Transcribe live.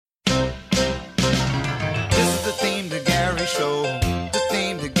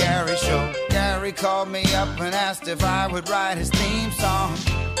and asked if I would write his theme song.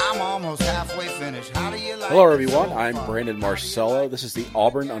 I'm almost halfway finished. How do you like Hello, everyone. I'm Brandon Marcello. This is the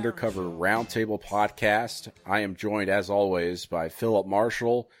Auburn Undercover Roundtable Podcast. I am joined, as always, by Philip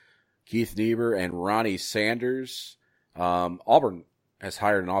Marshall, Keith Niebuhr, and Ronnie Sanders. Auburn has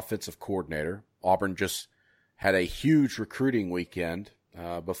hired an offensive coordinator. Auburn just had a huge recruiting weekend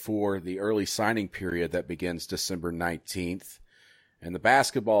before the early signing period that begins December 19th. And the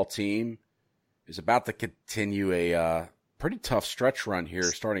basketball team is about to continue a pretty tough stretch run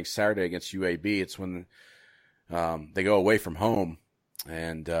here starting Saturday against UAB. It's when they go away from home.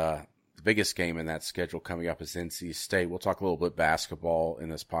 And the biggest game in that schedule coming up is NC State. We'll talk a little bit basketball in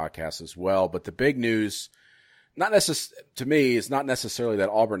this podcast as well. But the big news, to me, is not necessarily that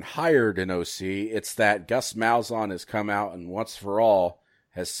Auburn hired an OC. It's that Gus Malzahn has come out and once for all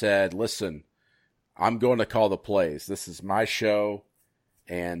has said, listen, I'm going to call the plays. This is my show.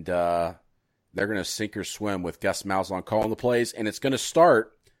 And they're going to sink or swim with Gus Malzahn calling the plays. And it's going to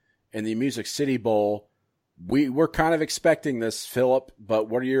start in the Music City Bowl. We're kind of expecting this, Philip, but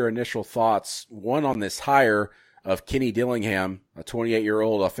what are your initial thoughts? One, on this hire of Kenny Dillingham, a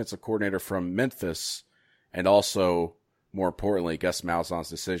 28-year-old offensive coordinator from Memphis, and also, more importantly, Gus Malzahn's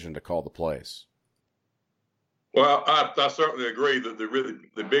decision to call the plays. Well, I certainly agree that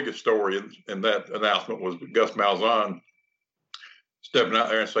the biggest story in that announcement was Gus Malzahn stepping out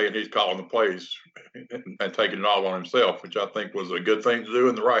there and saying he's calling the plays and taking it all on himself, which I think was a good thing to do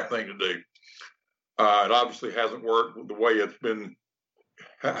and the right thing to do. It obviously hasn't worked the way it's been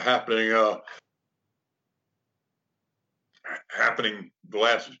happening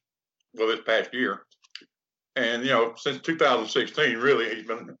this past year. And, since 2016, really, he's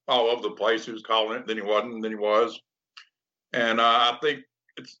been all over the place. He was calling it, then he wasn't, and then he was. And I think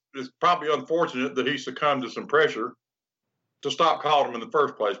it's probably unfortunate that he succumbed to some pressure to stop calling him in the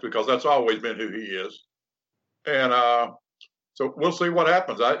first place, because that's always been who he is. And so we'll see what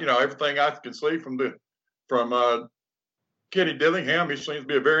happens. Everything I can see from Kenny Dillingham, he seems to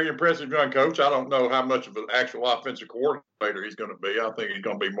be a very impressive young coach. I don't know how much of an actual offensive coordinator he's going to be. I think he's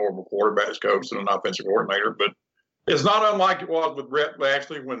going to be more of a quarterback's coach than an offensive coordinator. But it's not unlike it was with Rhett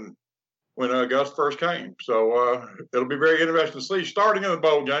Lashley when Gus first came. So it'll be very interesting to see. Starting in the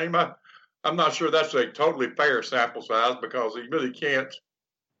bowl game, I'm not sure that's a totally fair sample size, because he really can't.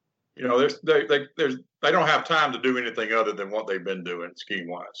 They don't have time to do anything other than what they've been doing scheme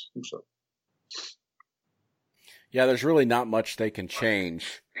wise. So. Yeah, there's really not much they can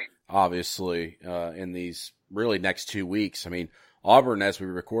change, obviously, in these really next 2 weeks. I mean, Auburn, as we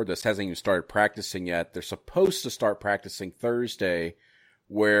record this, hasn't even started practicing yet. They're supposed to start practicing Thursday,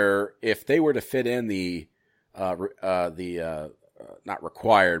 where if they were to fit in the not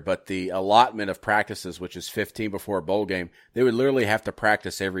required, but the allotment of practices, which is 15 before a bowl game, they would literally have to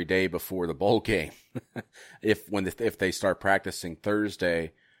practice every day before the bowl game if they start practicing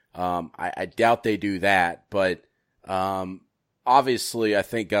Thursday. I doubt they do that, but obviously I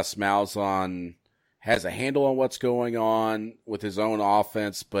think Gus Malzahn has a handle on what's going on with his own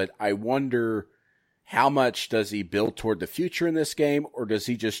offense, but I wonder how much does he build toward the future in this game, or does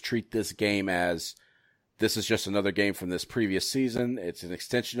he just treat this game as this is just another game from this previous season. It's an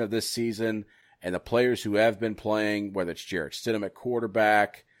extension of this season, and the players who have been playing, whether it's Jarrett Stidham at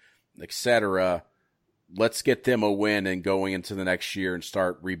quarterback, etc., let's get them a win and going into the next year and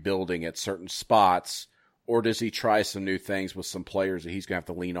start rebuilding at certain spots. Or does he try some new things with some players that he's going to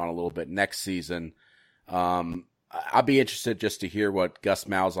have to lean on a little bit next season? I'll be interested just to hear what Gus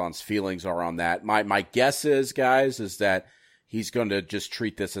Malzahn's feelings are on that. My guess is, guys, is that he's going to just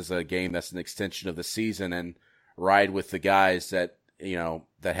treat this as a game that's an extension of the season and ride with the guys that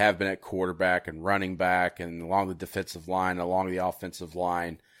have been at quarterback and running back and along the defensive line, along the offensive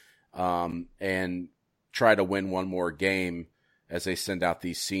line, and try to win one more game as they send out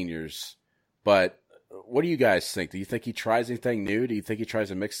these seniors. But what do you guys think? Do you think he tries anything new? Do you think he tries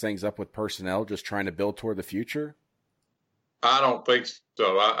to mix things up with personnel, just trying to build toward the future? I don't think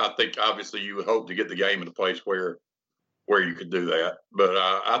so. I think obviously you would hope to get the game in a place where you could do that. But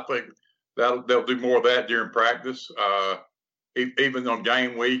I think they'll do more of that during practice. Even on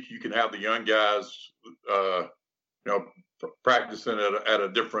game week, you can have the young guys, practicing at a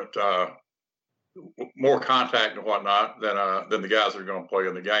different, more contact and whatnot than the guys that are going to play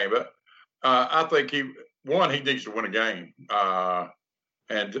in the game. But I think he needs to win a game,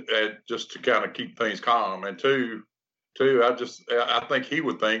 and just to kind of keep things calm. And two, I think he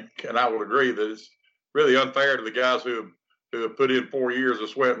would think, and I would agree, that it's really unfair to the guys who have put in 4 years of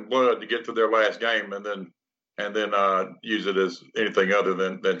sweat and blood to get to their last game and then use it as anything other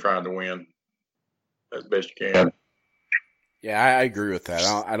than trying to win as best you can. Yeah, I agree with that.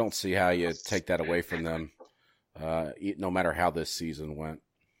 I don't see how you take that away from them. no matter how this season went.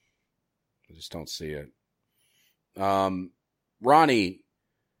 I just don't see it. Ronnie,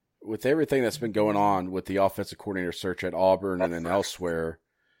 with everything that's been going on with the offensive coordinator search at Auburn and then elsewhere,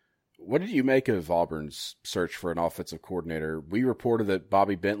 what did you make of Auburn's search for an offensive coordinator? We reported that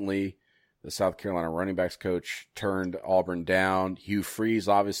Bobby Bentley, the South Carolina running backs coach, turned Auburn down. Hugh Freeze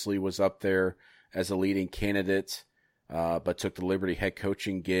obviously was up there as a leading candidate, but took the Liberty head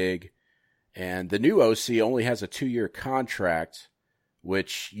coaching gig. And the new OC only has a 2-year contract,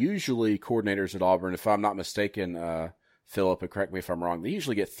 which usually coordinators at Auburn, if I'm not mistaken, Philip, and correct me if I'm wrong, they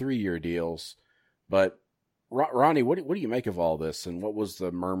usually get 3-year deals. But Ronnie, what do you make of all this, and what was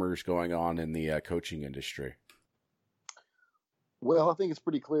the murmurs going on in the coaching industry? Well, I think it's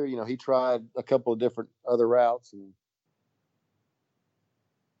pretty clear. He tried a couple of different other routes and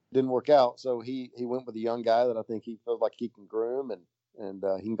didn't work out. So he went with a young guy that I think he feels like he can groom and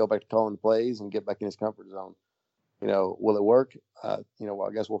he can go back to calling the plays and get back in his comfort zone. Will it work? Well,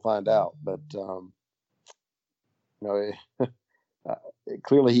 I guess we'll find out. But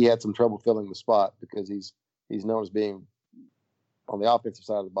clearly he had some trouble filling the spot because he's known as being on the offensive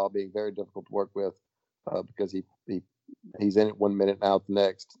side of the ball, being very difficult to work with because he's in it 1 minute and out the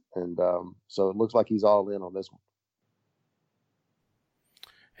next. And so it looks like he's all in on this one.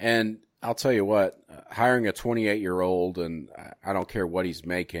 And I'll tell you what, hiring a 28-year-old, and I don't care what he's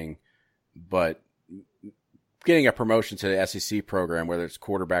making, but getting a promotion to the SEC program, whether it's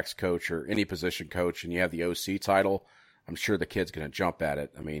quarterbacks coach or any position coach, and you have the OC title, I'm sure the kid's going to jump at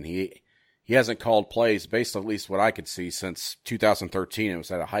it. I mean, he hasn't called plays, based on at least what I could see, since 2013. It was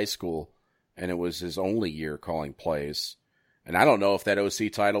at a high school, and it was his only year calling plays. And I don't know if that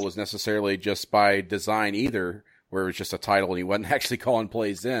OC title was necessarily just by design either, where it was just a title and he wasn't actually calling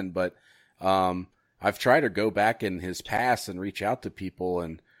plays in. But I've tried to go back in his past and reach out to people,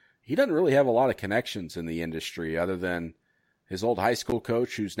 and he doesn't really have a lot of connections in the industry other than his old high school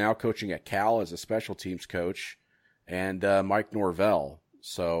coach, who's now coaching at Cal as a special teams coach, and Mike Norvell.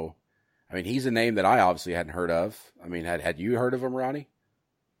 So, I mean, he's a name that I obviously hadn't heard of. I mean, had you heard of him, Ronnie?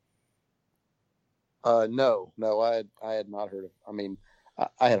 No, I had not heard of. I mean,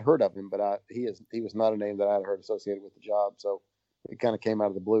 I had heard of him, but he was not a name that I had heard associated with the job. So it kind of came out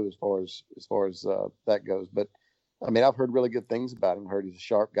of the blue as far as that goes. But I mean, I've heard really good things about him. I heard he's a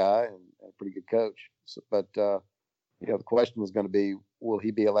sharp guy and a pretty good coach. So, but the question is going to be, will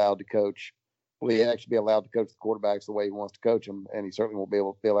he be allowed to coach? Will he actually be allowed to coach the quarterbacks the way he wants to coach them? And he certainly won't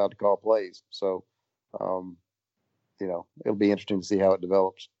be allowed to call plays. So, it'll be interesting to see how it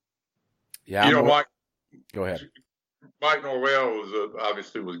develops. Yeah, Mike. Go ahead. Mike Norvell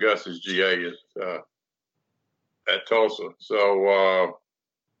obviously was Gus's GA at Tulsa, so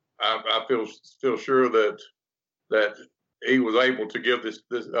I feel sure that he was able to give this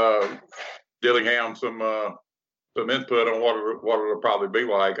Dillingham some input on what it'll probably be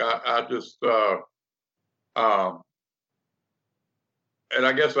like. And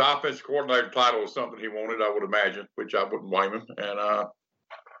I guess the offensive coordinator title was something he wanted, I would imagine, which I wouldn't blame him. And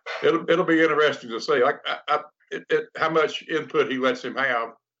it'll be interesting to see how much input he lets him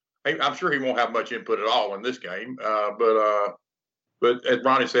have. I'm sure he won't have much input at all in this game, but as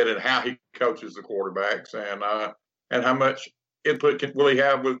Ronnie said, and how he coaches the quarterbacks, and how much input will he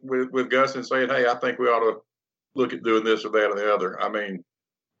have with Gus and saying, hey, I think we ought to look at doing this or that or the other. I mean,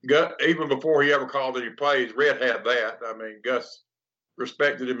 Gus, even before he ever called any plays, Red had that. I mean, Gus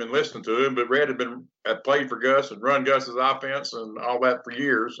respected him and listened to him, but Red had played for Gus and run Gus's offense and all that for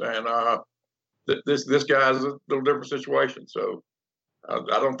years. And this guy's a little different situation. So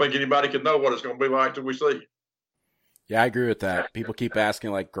I don't think anybody can know what it's going to be like till we see. Yeah, I agree with that. People keep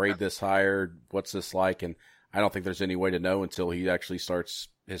asking, like, grade this higher, what's this like? And I don't think there's any way to know until he actually starts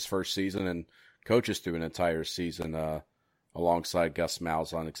his first season and coaches through an entire season alongside Gus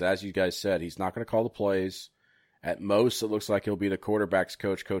Malzahn. Because as you guys said, he's not going to call the plays. At most, it looks like he'll be the quarterback's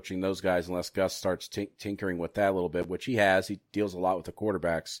coach coaching those guys unless Gus starts tinkering with that a little bit, which he has. He deals a lot with the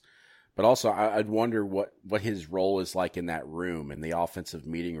quarterbacks. But also, I'd wonder what his role is like in that room, in the offensive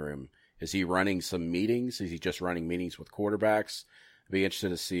meeting room. Is he running some meetings? Is he just running meetings with quarterbacks? I'd be interested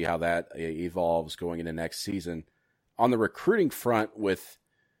to see how that evolves going into next season. On the recruiting front with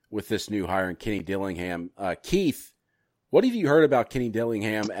this new hire in Kenny Dillingham, Keith, what have you heard about Kenny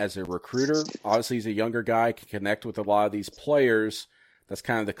Dillingham as a recruiter? Obviously, he's a younger guy, can connect with a lot of these players. That's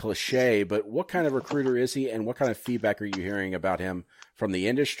kind of the cliche, but what kind of recruiter is he, and what kind of feedback are you hearing about him from the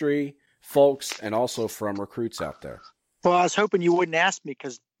industry, folks, and also from recruits out there? Well, I was hoping you wouldn't ask me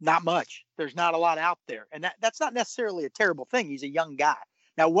because not much. There's not a lot out there. And that's not necessarily a terrible thing. He's a young guy.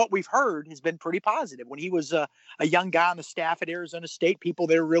 Now, what we've heard has been pretty positive. When he was a young guy on the staff at Arizona State, people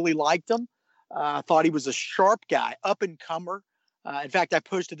there really liked him. I thought he was a sharp guy, up and comer. In fact, I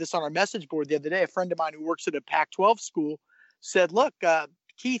posted this on our message board the other day. A friend of mine who works at a Pac-12 school said, look,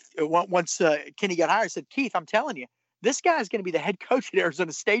 Keith, once Kenny got hired, said, Keith, I'm telling you, this guy's going to be the head coach at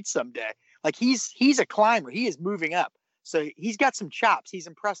Arizona State someday. Like he's a climber. He is moving up. So he's got some chops. He's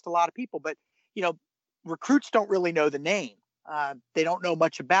impressed a lot of people, but recruits don't really know the name. They don't know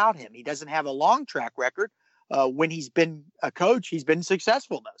much about him. He doesn't have a long track record. When he's been a coach, he's been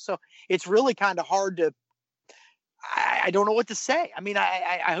successful though. So it's really kind of hard to, I don't know what to say. I mean,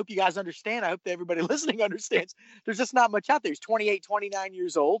 I hope you guys understand. I hope that everybody listening understands. There's just not much out there. He's 28, 29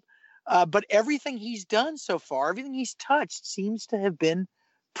 years old. But everything he's done so far, everything he's touched seems to have been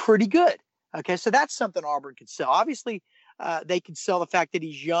pretty good. Okay, so that's something Auburn could sell. Obviously, they could sell the fact that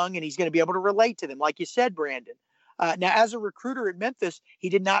he's young and he's going to be able to relate to them, like you said, Brandon. Now, as a recruiter at Memphis, he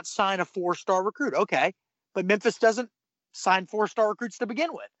did not sign a 4-star recruit. Okay, but Memphis doesn't sign 4-star recruits to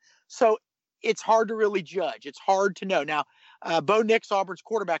begin with. So it's hard to really judge. It's hard to know. Now, Bo Nix, Auburn's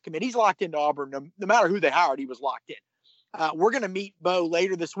quarterback commit, he's locked into Auburn. No matter who they hired, he was locked in. We're going to meet Bo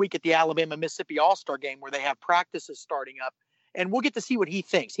later this week at the Alabama-Mississippi All-Star game where they have practices starting up, and we'll get to see what he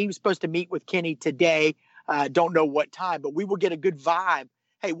thinks. He was supposed to meet with Kenny today. Don't know what time, but we will get a good vibe.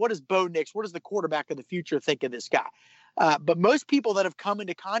 Hey, what does Bo Nix, what does the quarterback of the future think of this guy? But most people that have come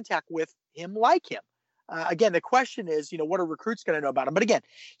into contact with him like him. Again, the question is, what are recruits going to know about him? But again,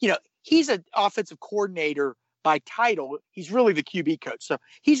 he's an offensive coordinator by title. He's really the QB coach. So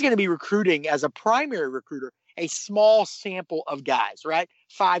he's going to be recruiting as a primary recruiter, a small sample of guys, right?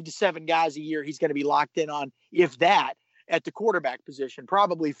 5 to 7 guys a year he's going to be locked in on, if that, at the quarterback position,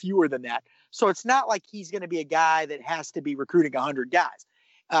 probably fewer than that. So it's not like he's going to be a guy that has to be recruiting 100 guys.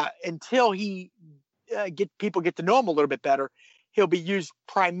 Until people get to know him a little bit better, he'll be used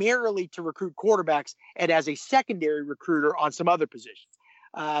primarily to recruit quarterbacks and as a secondary recruiter on some other positions.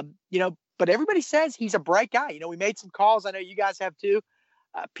 But everybody says he's a bright guy. We made some calls. I know you guys have too.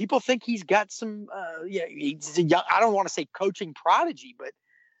 People think he's got some, he's a young, I don't want to say coaching prodigy, but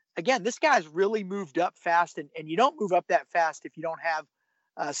again, this guy's really moved up fast, and you don't move up that fast if you don't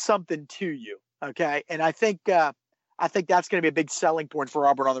have something to you. Okay. And I think that's going to be a big selling point for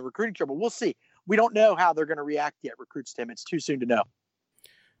Auburn on the recruiting trail, but we'll see. We don't know how they're going to react yet, recruits, Tim. It's too soon to know.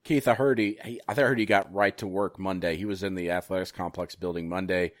 Keith, I heard he got right to work Monday. He was in the athletics complex building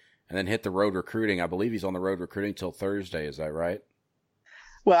Monday and then hit the road recruiting. I believe he's on the road recruiting till Thursday. Is that right?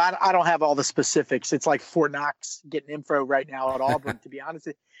 Well, I don't have all the specifics. It's like Fort Knox getting info right now at Auburn, to be honest.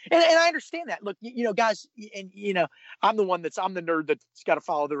 And I understand that. Look, guys, and I'm the nerd that's got to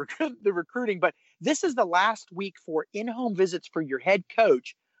follow the recruiting. But this is the last week for in-home visits for your head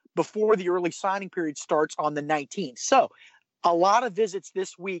coach before the early signing period starts on the 19th. So a lot of visits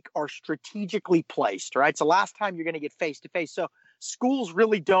this week are strategically placed, right? It's the last time you're going to get face-to-face. So schools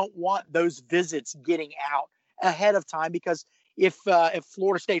really don't want those visits getting out ahead of time, because if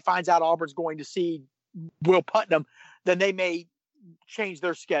Florida State finds out Auburn's going to see Will Putnam, then they may change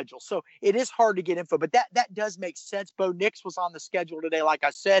their schedule. So it is hard to get info, but that does make sense. Bo Nix was on the schedule today. Like I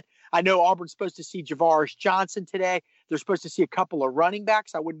said, I know Auburn's supposed to see Javaris Johnson today. They're supposed to see a couple of running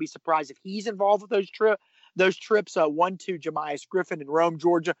backs. I wouldn't be surprised if he's involved with those trips. One to Jemias Griffin in Rome,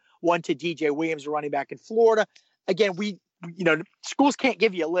 Georgia, one to DJ Williams, a running back in Florida. Again, schools can't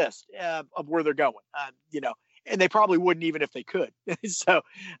give you a list of where they're going, and they probably wouldn't even if they could. So,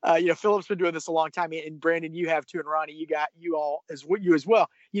 Philip's been doing this a long time, and Brandon, you have too, and Ronnie, you as well.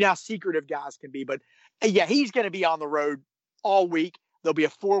 How secretive guys can be, but yeah, he's going to be on the road all week. There'll be a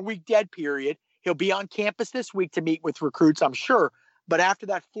 4-week dead period. He'll be on campus this week to meet with recruits, I'm sure. But after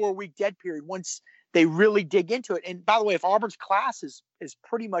that 4-week dead period, once they really dig into it, and by the way, if Auburn's class is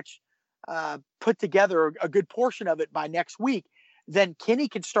pretty much put together, a good portion of it by next week, then Kenny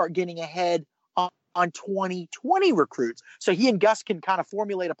can start getting ahead on 2020 recruits. So he and Gus can kind of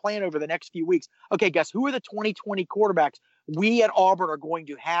formulate a plan over the next few weeks. Okay, Gus, who are the 2020 quarterbacks we at Auburn are going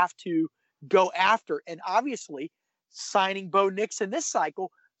to have to go after? And obviously, signing Bo Nix in this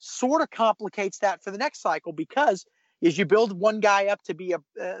cycle sort of complicates that for the next cycle, because as you build one guy up to be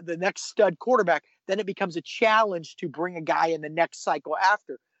the next stud quarterback, then it becomes a challenge to bring a guy in the next cycle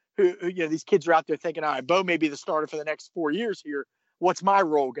after. Who these kids are out there thinking, all right, Bo may be the starter for the next 4 years here. What's my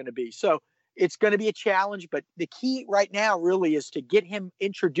role going to be? So it's going to be a challenge, but the key right now really is to get him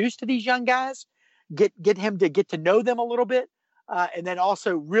introduced to these young guys, get him to get to know them a little bit, and then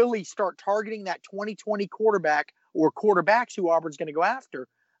also really start targeting that 2020 quarterback or quarterbacks who Auburn's going to go after.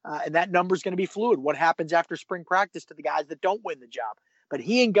 And that number is going to be fluid. What happens after spring practice to the guys that don't win the job? But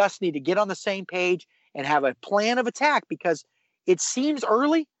he and Gus need to get on the same page and have a plan of attack, because it seems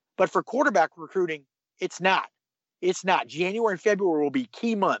early, but for quarterback recruiting, it's not. It's not. January and February will be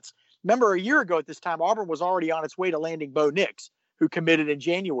key months. Remember, a year ago at this time, Auburn was already on its way to landing Bo Nix, who committed in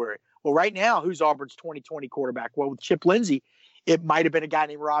January. Well, right now, who's Auburn's 2020 quarterback? Well, with Chip Lindsey, it might have been a guy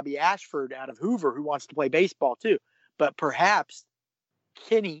named Robbie Ashford out of Hoover who wants to play baseball too. But perhaps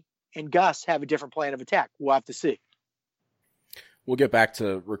Kenny and Gus have a different plan of attack. We'll have to see. We'll get back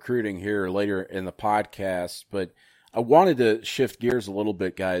to recruiting here later in the podcast, but I wanted to shift gears a little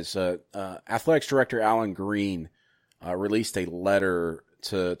bit, guys. Athletics Director Alan Green released a letter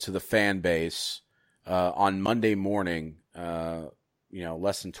to the fan base on Monday morning,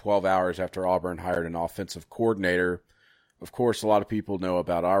 less than 12 hours after Auburn hired an offensive coordinator. Of course, a lot of people know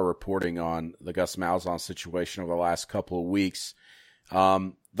about our reporting on the Gus Malzahn situation over the last couple of weeks.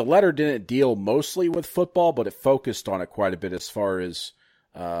 The letter didn't deal mostly with football, but it focused on it quite a bit as far as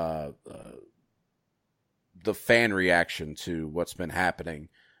the fan reaction to what's been happening.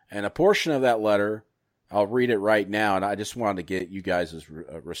 And a portion of that letter, I'll read it right now, and I just wanted to get you guys'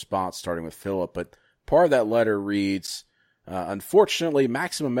 response, starting with Philip. But part of that letter reads, unfortunately,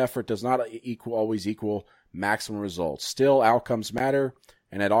 maximum effort does not always equal maximum results. Still, outcomes matter,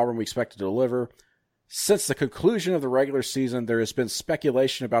 and at Auburn we expect to deliver. Since the conclusion of the regular season, there has been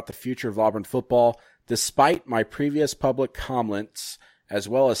speculation about the future of Auburn football, despite my previous public comments, as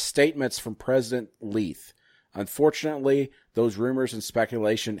well as statements from President Leith. Unfortunately, those rumors and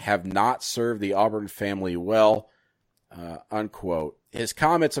speculation have not served the Auburn family well, unquote. His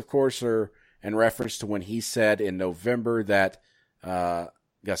comments, of course, are in reference to when he said in November that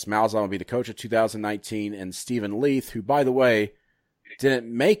Gus Malzahn will be the coach of 2019, and Stephen Leith, who, by the way, didn't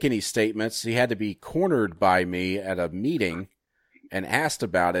make any statements. He had to be cornered by me at a meeting and asked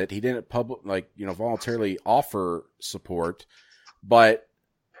about it. He didn't voluntarily offer support. But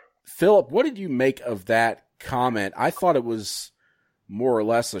Philip, what did you make of that comment? I thought it was more or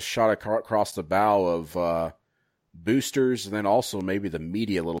less a shot across the bow of boosters, and then also maybe the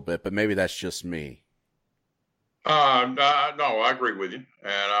media a little bit, but maybe that's just me. No, I agree with you,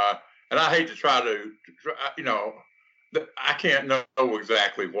 and I hate to try to, I can't know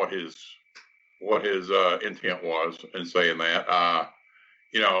exactly what his intent was in saying that.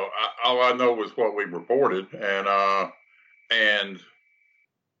 All I know was what we reported, and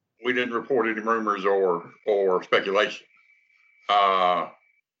we didn't report any rumors or speculation. I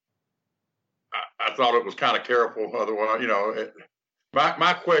thought it was kind of careful. Otherwise,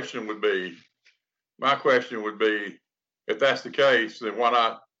 my question would be, if that's the case, then why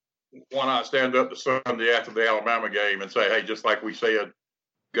not stand up the Sunday after the Alabama game and say, hey, just like we said,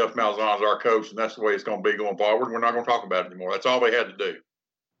 Gus Malzahn's our coach, and that's the way it's going to be going forward. We're not going to talk about it anymore. That's all they had to do.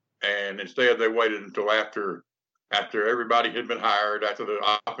 And instead, they waited until after everybody had been hired, after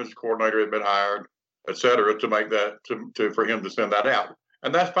the offensive coordinator had been hired, et cetera, to make that for him to send that out.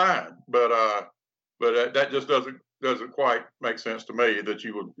 And that's fine, but that just doesn't quite make sense to me that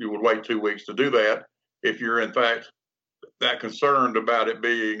you would wait 2 weeks to do that if you're in fact that concerned about it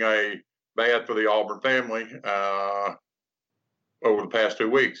being bad for the Auburn family over the past 2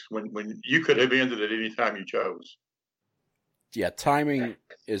 weeks when you could have ended it any time you chose. Yeah, timing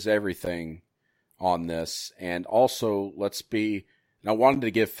is everything on this. And also, I wanted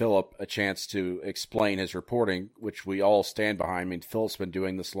to give Philip a chance to explain his reporting, which we all stand behind. I mean, Philip's been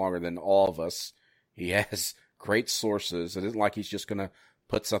doing this longer than all of us. He has great sources. It isn't like he's just going to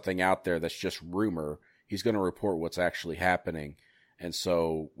put something out there that's just rumor. He's going to report what's actually happening. And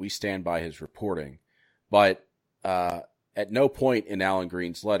so we stand by his reporting. But at no point in Alan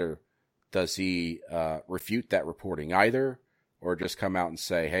Green's letter does he refute that reporting either, or just come out and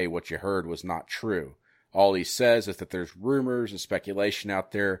say, hey, what you heard was not true. All he says is that there's rumors and speculation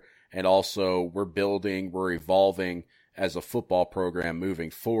out there, and also we're evolving as a football program moving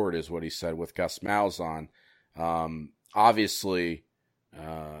forward, is what he said with Gus Malzahn. Obviously,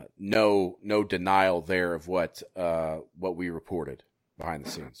 no denial there of what we reported behind the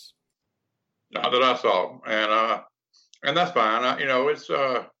scenes. Not that I saw, and that's fine.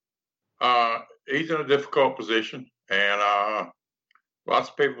 He's in a difficult position, and lots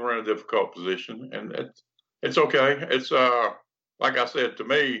of people are in a difficult position, and it's okay. It's like I said, to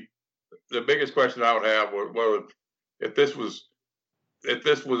me, the biggest question I would have was if this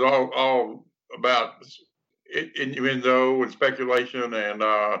was all about innuendo and speculation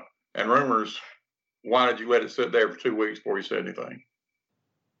and rumors, why did you let it sit there for 2 weeks before you said anything?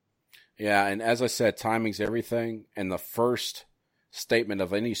 Yeah, and as I said, timing's everything. And the first statement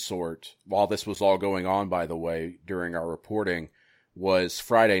of any sort, while this was all going on, by the way, during our reporting, was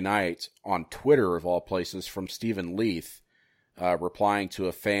Friday night on Twitter, of all places, from Stephen Leith, replying to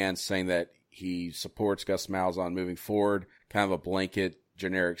a fan saying that he supports Gus Malzahn moving forward, kind of a blanket,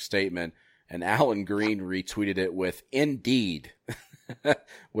 generic statement. And Alan Green retweeted it with, indeed.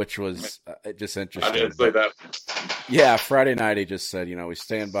 which was just interesting. I didn't say that. Yeah, Friday night he just said, we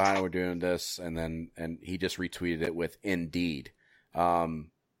stand behind, we're doing this, and he just retweeted it with Indeed. And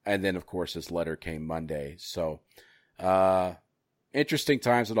then, of course, his letter came Monday. So, interesting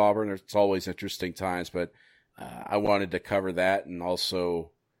times at Auburn. It's always interesting times, but I wanted to cover that and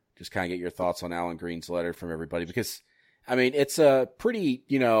also just kind of get your thoughts on Alan Green's letter from everybody because, it's a pretty,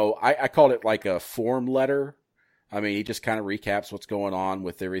 I called it like a form letter. He just kind of recaps what's going on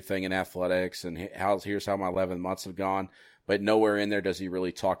with everything in athletics and here's how my 11 months have gone. But nowhere in there does he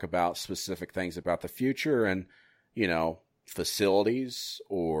really talk about specific things about the future and, facilities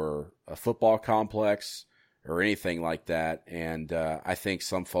or a football complex or anything like that. And I think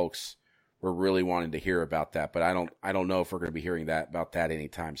some folks were really wanting to hear about that. But I don't know if we're going to be hearing about that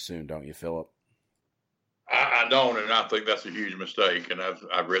anytime soon, don't you, Philip? I don't, and I think that's a huge mistake. And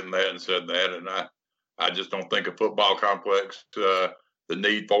I've written that and said that, and I just don't think a football complex, the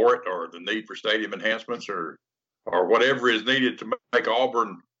need for it or the need for stadium enhancements or whatever is needed to make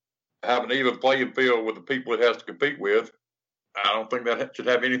Auburn have an even playing field with the people it has to compete with. I don't think that should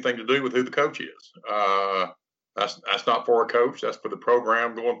have anything to do with who the coach is. That's not for a coach. That's for the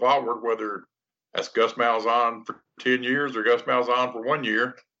program going forward, whether that's Gus Malzahn for 10 years or Gus Malzahn for 1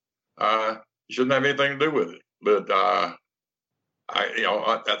 year. It shouldn't have anything to do with it. But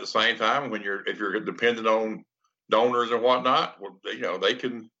at the same time, if you're dependent on donors and whatnot, they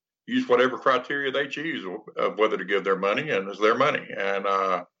can use whatever criteria they choose of whether to give their money, and it's their money. And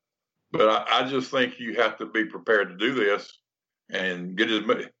but I just think you have to be prepared to do this and get as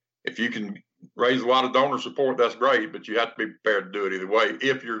much. If you can raise a lot of donor support, that's great, but you have to be prepared to do it either way.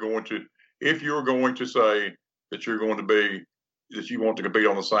 If you're going to say that you're going to be that you want to compete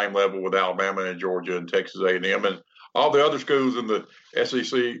on the same level with Alabama and Georgia and Texas A&M and all the other schools in the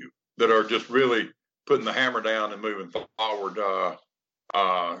SEC that are just really putting the hammer down and moving forward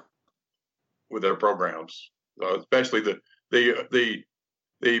with their programs, especially the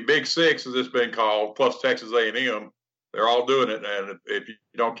Big Six, as it's been called, plus Texas A&M. They're all doing it, and if you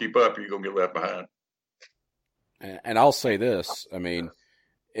don't keep up, you're going to get left behind. And I'll say this,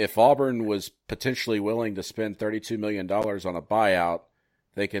 if Auburn was potentially willing to spend $32 million on a buyout,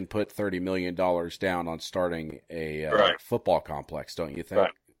 they can put $30 million down on starting a football complex, don't you think?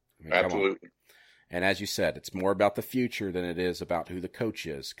 Right. Absolutely. And as you said, it's more about the future than it is about who the coach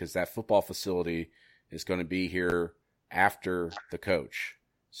is, because that football facility is going to be here after the coach.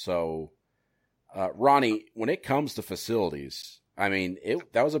 So, Ronnie, when it comes to facilities,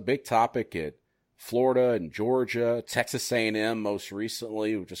 that was a big topic at Florida and Georgia, Texas A&M most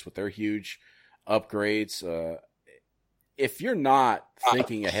recently, just with their huge upgrades. If you're not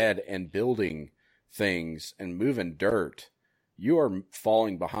thinking ahead and building things and moving dirt, you are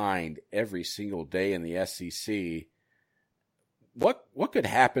falling behind every single day in the SEC. What could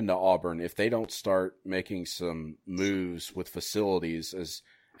happen to Auburn if they don't start making some moves with facilities?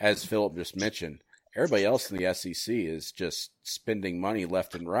 As Philip just mentioned, everybody else in the SEC is just spending money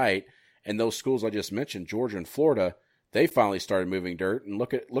left and right. And those schools I just mentioned, Georgia and Florida, they finally started moving dirt. And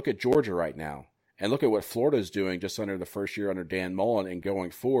look at Georgia right now. And look at what Florida is doing just under the first year under Dan Mullen and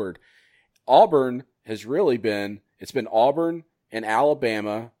going forward. Auburn has really it's been Auburn and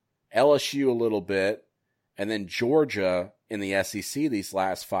Alabama, LSU a little bit, and then Georgia in the SEC these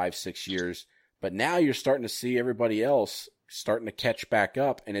last 5-6 years. But now you're starting to see everybody else starting to catch back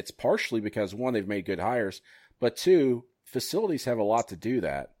up. And it's partially because, one, they've made good hires, but two, facilities have a lot to do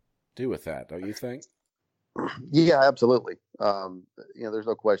with that, don't you think? Yeah, absolutely. There's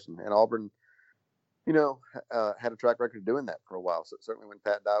no question. And Auburn, had a track record of doing that for a while. So certainly when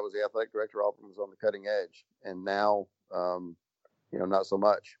Pat Dye was the athletic director, Auburn was on the cutting edge. And now, not so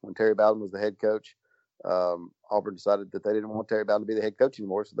much. When Terry Bowden was the head coach, Auburn decided that they didn't want Terry Bowden to be the head coach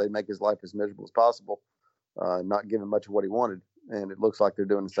anymore, so they'd make his life as miserable as possible, not give him much of what he wanted. And it looks like they're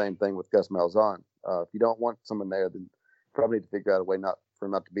doing the same thing with Gus Malzahn. If you don't want someone there, then you probably need to figure out a way for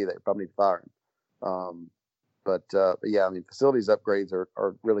him not to be there. You probably need to fire him. But facilities upgrades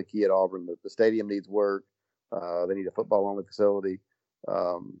are really key at Auburn. The stadium needs work. They need a football-only facility.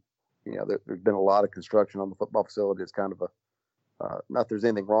 There's been a lot of construction on the football facility. It's kind of not that there's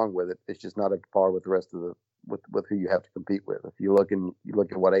anything wrong with it. It's just not up to par with the rest of with who you have to compete with. If you look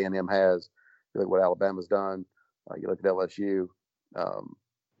at what A&M has, you look at what Alabama's done, you look at LSU,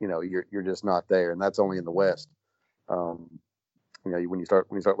 you're just not there, and that's only in the West. When you start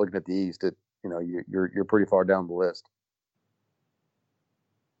looking at the East, you're pretty far down the list.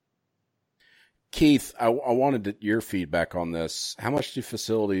 Keith, I wanted your feedback on this. How much do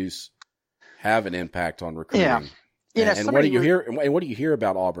facilities have an impact on recruiting? Yeah. And what do you hear? And what do you hear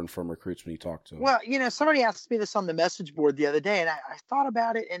about Auburn from recruits when you talk to them? Well, somebody asked me this on the message board the other day, and I thought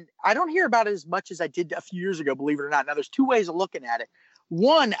about it, and I don't hear about it as much as I did a few years ago, believe it or not. Now, there's two ways of looking at it.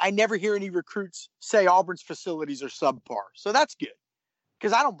 One, I never hear any recruits say Auburn's facilities are subpar, so that's good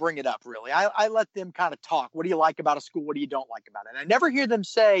because I don't bring it up really. I let them kind of talk. What do you like about a school? What do you don't like about it? And I never hear them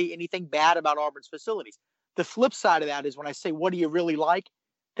say anything bad about Auburn's facilities. The flip side of that is when I say, what do you really like?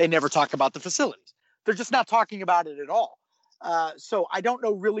 They never talk about the facilities. They're just not talking about it at all. So I don't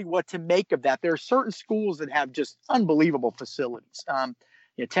know really what to make of that. There are certain schools that have just unbelievable facilities.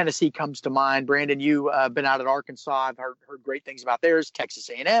 Tennessee comes to mind. Brandon, you been out at Arkansas. I've heard great things about theirs.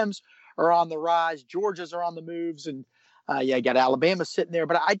 Texas A&M's are on the rise. Georgia's are on the moves. And you got Alabama sitting there.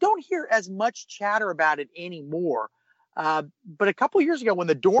 But I don't hear as much chatter about it anymore. But a couple of years ago when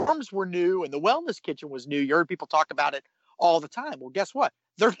the dorms were new and the wellness kitchen was new, you heard people talk about it all the time. Well, guess what?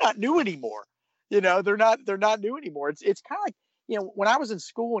 They're not new anymore. They're not new anymore. It's kind of like, when I was in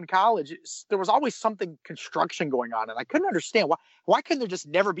school and college, there was always something construction going on. And I couldn't understand why couldn't there just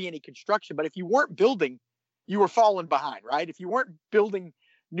never be any construction? But if you weren't building, you were falling behind, right? If you weren't building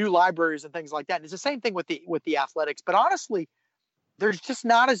new libraries and things like that. And it's the same thing with the athletics. But honestly, there's just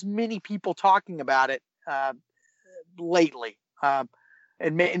not as many people talking about it lately.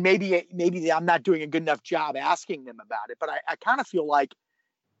 And maybe I'm not doing a good enough job asking them about it. But I kind of feel like,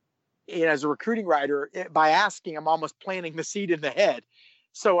 as a recruiting writer, by asking, I'm almost planting the seed in the head.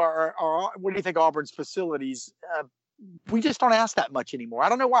 So what do you think Auburn's facilities? We just don't ask that much anymore. I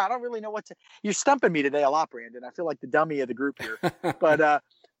don't know why. I don't really know what to. You're stumping me today a lot, Brandon. I feel like the dummy of the group here. But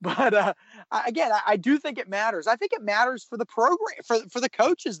again, I do think it matters. I think it matters for the program, for the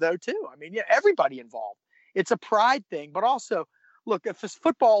coaches though too. I mean, everybody involved. It's a pride thing, but also look, if it's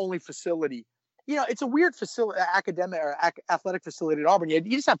football only facility. It's a weird facility, academic or athletic facility at Auburn. You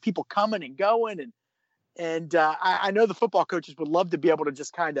just have people coming and going, and I know the football coaches would love to be able to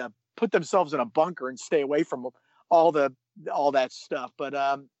just kind of put themselves in a bunker and stay away from all that stuff. But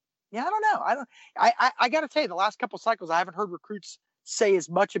I don't know. I got to tell you, the last couple of cycles, I haven't heard recruits say as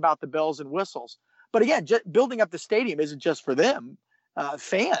much about the bells and whistles. But again, building up the stadium isn't just for them.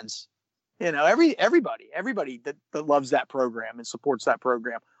 Fans, everybody that loves that program and supports that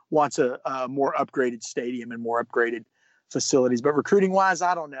program wants a more upgraded stadium and more upgraded facilities. But recruiting wise,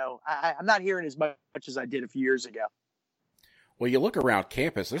 I don't know. I'm not hearing as much as I did a few years ago. Well, you look around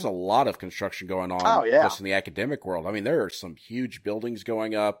campus, there's a lot of construction going on just in the academic world. I mean, there are some huge buildings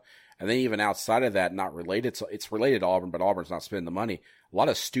going up. And then even outside of that, not related. So it's related to Auburn, but Auburn's not spending the money. A lot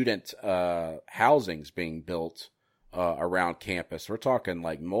of student housing's being built around campus. We're talking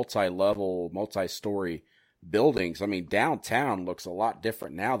like multi-level, multi-story buildings. I mean, downtown looks a lot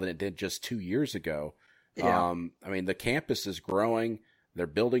different now than it did just 2 years ago. Yeah. I mean, the campus is growing. They're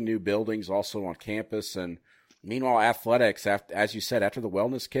building new buildings also on campus. And meanwhile, athletics, as you said, after the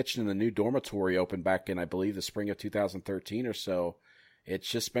wellness kitchen and the new dormitory opened back in, I believe, the spring of 2013 or so, it's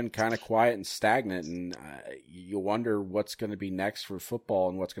just been kind of quiet and stagnant. And you wonder what's going to be next for football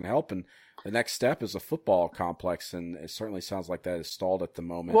and what's going to help. And the next step is a football complex. And it certainly sounds like that is stalled at the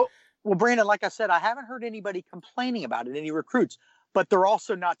moment. Well, Brandon, like I said, I haven't heard anybody complaining about it, any recruits, but they're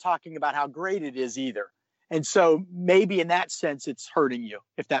also not talking about how great it is either. And so maybe in that sense, it's hurting you,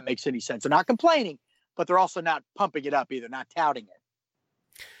 if that makes any sense. They're not complaining, but they're also not pumping it up either, not touting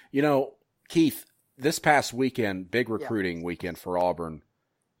it. Keith, this past weekend, big recruiting weekend for Auburn.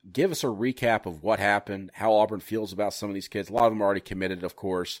 Give us a recap of what happened, how Auburn feels about some of these kids. A lot of them are already committed, of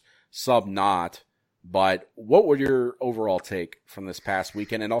course, some not. But what would your overall take from this past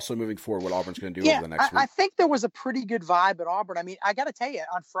weekend and also moving forward what Auburn's going to do over the next week? I think there was a pretty good vibe at Auburn. I mean, I got to tell you,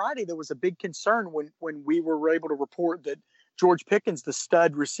 on Friday, there was a big concern when we were able to report that George Pickens, the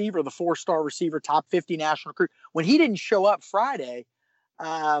stud receiver, the 4-star receiver, top 50 national recruit, when he didn't show up Friday,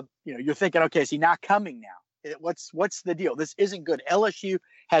 you're thinking, okay, is he not coming now? What's the deal? This isn't good. LSU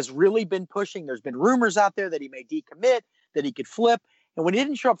has really been pushing. There's been rumors out there that he may decommit, that he could flip. And when he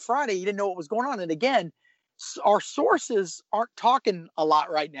didn't show up Friday, he didn't know what was going on. And again, our sources aren't talking a lot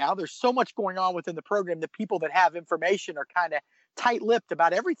right now. There's so much going on within the program that people that have information are kind of tight-lipped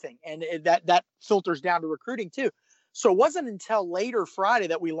about everything. And that filters down to recruiting too. So it wasn't until later Friday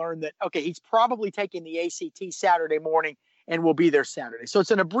that we learned that, okay, he's probably taking the ACT Saturday morning and will be there Saturday. So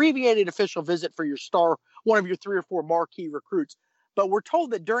it's an abbreviated official visit for your star, one of your 3 or 4 marquee recruits. But we're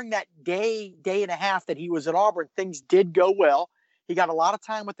told that during that day and a half that he was at Auburn, things did go well. He got a lot of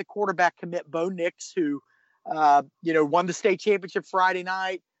time with the quarterback commit, Bo Nix, who, won the state championship Friday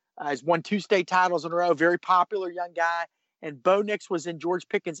night. Has won 2 state titles in a row. Very popular young guy. And Bo Nix was in George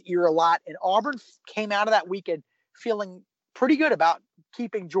Pickens' ear a lot. And Auburn came out of that weekend feeling pretty good about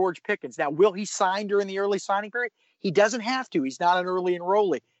keeping George Pickens. Now, will he sign during the early signing period? He doesn't have to. He's not an early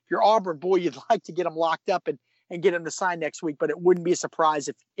enrollee. If you're Auburn, boy, you'd like to get him locked up and get him to sign next week, but it wouldn't be a surprise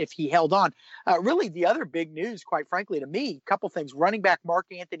if he held on. Really, the other big news, quite frankly, to me, a couple things. Running back Mark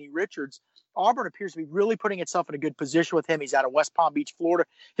Anthony Richards, Auburn appears to be really putting itself in a good position with him. He's out of West Palm Beach, Florida.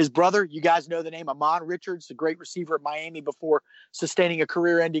 His brother, you guys know the name, Amon Richards, a great receiver at Miami before sustaining a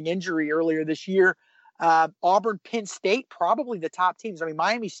career-ending injury earlier this year. Auburn, Penn State, probably the top teams. I mean,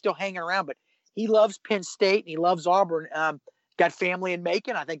 Miami's still hanging around, but he loves Penn State and he loves Auburn. Got family in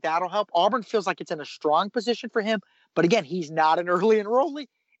Macon. I think that'll help. Auburn feels like it's in a strong position for him. But again, he's not an early enrollee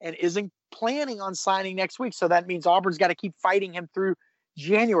and isn't planning on signing next week. So that means Auburn's got to keep fighting him through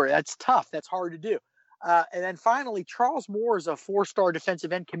January. That's tough. That's hard to do. And then finally, Charles Moore is a 4-star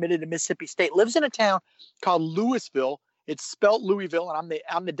defensive end committed to Mississippi State, lives in a town called Louisville. It's spelt Louisville, and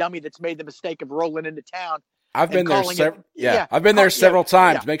I'm the dummy that's made the mistake of rolling into town. I've been there I've been there several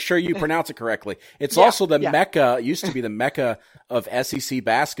times. Yeah. Make sure you pronounce it correctly. It's also the Mecca. It used to be the Mecca of SEC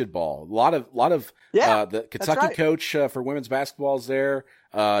basketball. A lot of the Kentucky coach for women's basketball is there.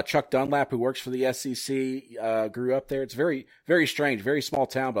 Chuck Dunlap, who works for the SEC, grew up there. It's very, very strange, very small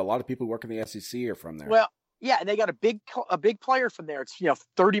town, but a lot of people who work in the SEC are from there. Well, yeah, and they got a big player from there. It's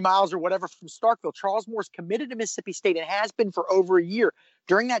 30 miles or whatever from Starkville. Charles Moore's committed to Mississippi State and has been for over a year.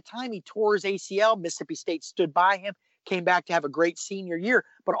 During that time, he tore his ACL. Mississippi State stood by him, came back to have a great senior year.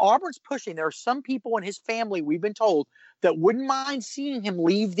 But Auburn's pushing. There are some people in his family, we've been told, that wouldn't mind seeing him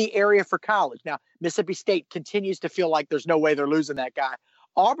leave the area for college. Now, Mississippi State continues to feel like there's no way they're losing that guy.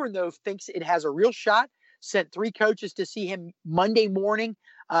 Auburn, though, thinks it has a real shot. Sent 3 coaches to see him Monday morning.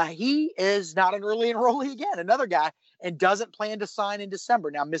 He is not an early enrollee again, another guy, and doesn't plan to sign in December.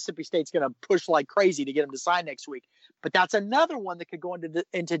 Now, Mississippi State's going to push like crazy to get him to sign next week. But that's another one that could go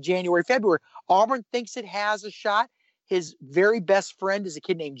into January, February. Auburn thinks it has a shot. His very best friend is a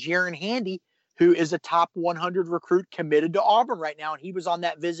kid named Jaron Handy, who is a top 100 recruit committed to Auburn right now, and he was on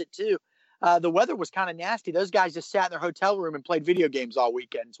that visit too. The weather was kind of nasty. Those guys just sat in their hotel room and played video games all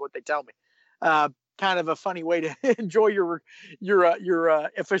weekend, is what they tell me. Kind of a funny way to enjoy your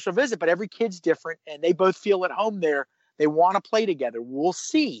official visit, but every kid's different and they both feel at home there. They want to play together. We'll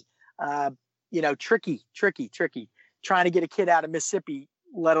see. Tricky trying to get a kid out of Mississippi,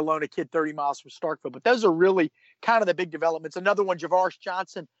 let alone a kid 30 miles from Starkville. But those are really kind of the big developments. Another one, Javaris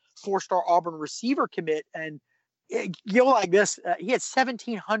Johnson, 4-star Auburn receiver commit. And you'll like this. He had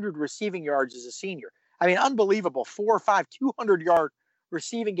 1,700 receiving yards as a senior. I mean, unbelievable. 4 or 5 200-yard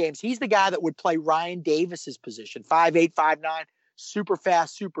receiving games. He's the guy that would play Ryan Davis's position, 5'8", 5'9", super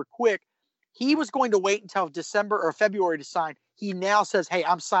fast, super quick. He was going to wait until December or February to sign. He now says, hey,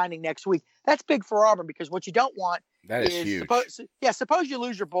 I'm signing next week. That's big for Auburn because what you don't want is huge. Suppose you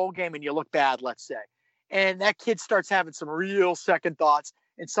lose your bowl game and you look bad, let's say, and that kid starts having some real second thoughts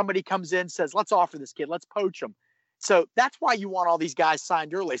and somebody comes in and says, let's offer this kid, let's poach him. So that's why you want all these guys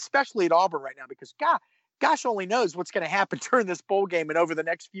signed early, especially at Auburn right now, because gosh only knows what's going to happen during this bowl game and over the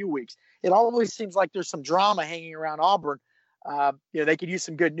next few weeks. It always seems like there's some drama hanging around Auburn. They could use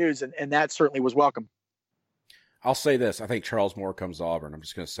some good news, and that certainly was welcome. I'll say this. I think Charles Moore comes to Auburn. I'm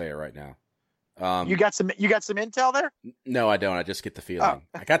just going to say it right now. You got some intel there? No, I don't. I just get the feeling.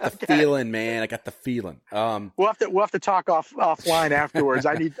 I got the feeling, man. I got the feeling. We'll have to talk offline afterwards.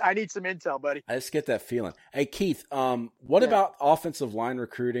 I need some intel, buddy. I just get that feeling. Hey, Keith, what about offensive line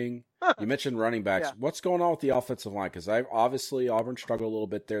recruiting? You mentioned running backs. Yeah. What's going on with the offensive line? Because obviously Auburn struggled a little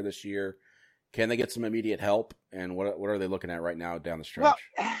bit there this year. Can they get some immediate help? And what are they looking at right now down the stretch?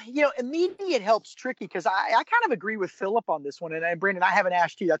 Well, immediate help's tricky because I kind of agree with Philip on this one. And Brandon, I haven't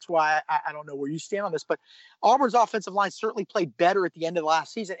asked you. That's why I don't know where you stand on this. But Auburn's offensive line certainly played better at the end of the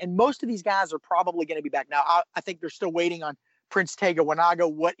last season. And most of these guys are probably going to be back. Now, I think they're still waiting on Prince Tega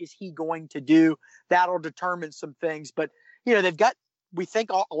Wanago. What is he going to do? That'll determine some things. But, they've got, we think,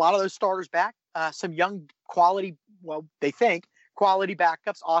 a lot of those starters back. Some young quality, they think, quality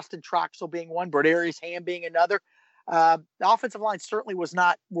backups, Austin Troxell being one, Broderius Ham being another. The offensive line certainly was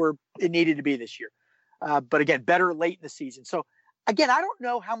not where it needed to be this year. But again, better late in the season. So again, I don't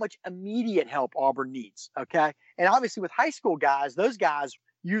know how much immediate help Auburn needs. Okay. And obviously with high school guys, those guys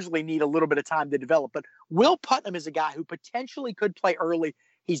usually need a little bit of time to develop, but Will Putnam is a guy who potentially could play early.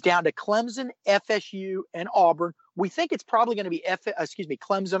 He's down to Clemson, FSU, and Auburn. We think it's probably going to be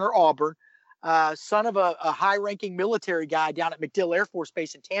Clemson or Auburn. Son of a high-ranking military guy down at MacDill Air Force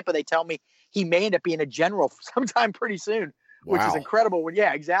Base in Tampa. They tell me he may end up being a general sometime pretty soon, which is incredible.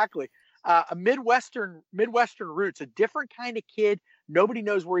 Yeah, exactly. A Midwestern roots, a different kind of kid. Nobody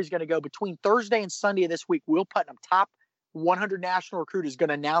knows where he's going to go. Between Thursday and Sunday of this week, Will Putnam, top 100 national recruit, is going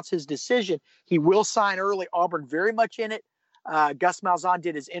to announce his decision. He will sign early. Auburn very much in it. Gus Malzahn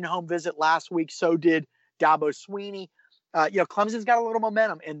did his in-home visit last week. So did Dabo Sweeney. Clemson's got a little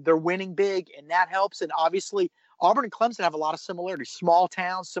momentum, and they're winning big, and that helps. And obviously, Auburn and Clemson have a lot of similarities. Small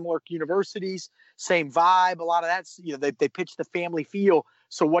towns, similar universities, same vibe. A lot of that's, they pitch the family feel.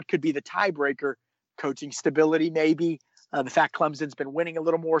 So what could be the tiebreaker? Coaching stability, maybe. The fact Clemson's been winning a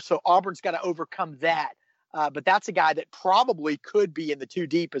little more. So Auburn's got to overcome that. But that's a guy that probably could be in the two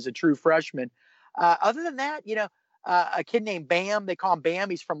deep as a true freshman. Other than that, a kid named Bam, they call him Bam.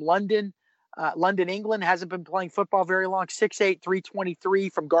 He's from London, England, hasn't been playing football very long. 6'8", 323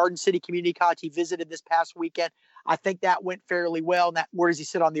 from Garden City Community College. He visited this past weekend. I think that went fairly well. Where does he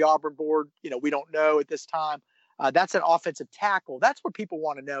sit on the Auburn board? We don't know at this time. That's an offensive tackle. That's what people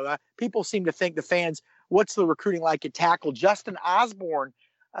want to know. People seem to think, the fans, what's the recruiting like at tackle? Justin Osborne,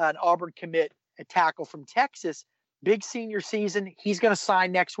 an Auburn commit, a tackle from Texas, big senior season. He's going to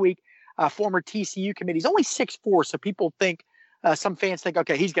sign next week. Former TCU commit. He's only 6'4", so people think, some fans think,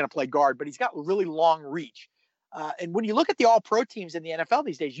 okay, he's going to play guard, but he's got really long reach. And when you look at the all-pro teams in the NFL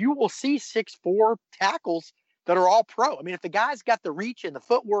these days, you will see 6'4" tackles that are all pro. I mean, if the guy's got the reach and the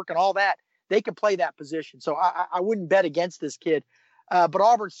footwork and all that, they can play that position. So I wouldn't bet against this kid. But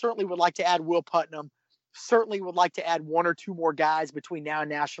Auburn certainly would like to add Will Putnam, certainly would like to add one or two more guys between now and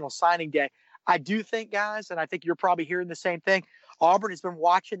National Signing Day. I do think, guys, and I think you're probably hearing the same thing, Auburn has been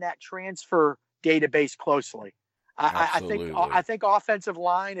watching that transfer database closely. I think offensive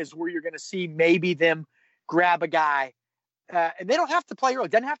line is where you're going to see maybe them grab a guy. And they don't have to play early.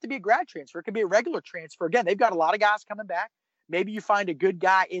 It doesn't have to be a grad transfer. It could be a regular transfer. Again, they've got a lot of guys coming back. Maybe you find a good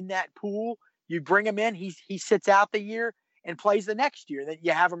guy in that pool. You bring him in. He sits out the year and plays the next year. Then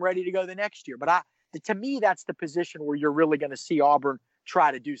you have him ready to go the next year. But to me, that's the position where you're really going to see Auburn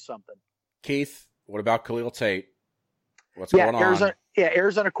try to do something. Keith, what about Khalil Tate? What's going on?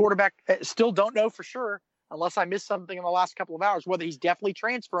 Arizona quarterback. Still don't know for sure, unless I missed something in the last couple of hours, whether he's definitely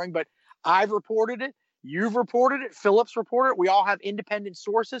transferring. But I've reported it. You've reported it. Phillips reported it. We all have independent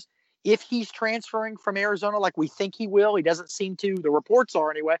sources. If he's transferring from Arizona like we think he will, he doesn't seem to. The reports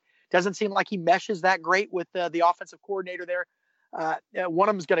are anyway. Doesn't seem like he meshes that great with the offensive coordinator there. One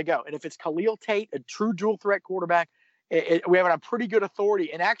of them is going to go. And if it's Khalil Tate, a true dual threat quarterback, we have it on pretty good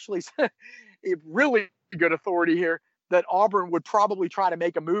authority, and actually really good authority here, that Auburn would probably try to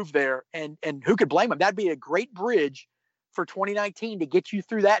make a move there. And who could blame him? That'd be a great bridge for 2019 to get you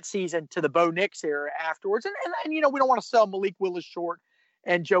through that season to the Bo Nix era afterwards. And we don't want to sell Malik Willis short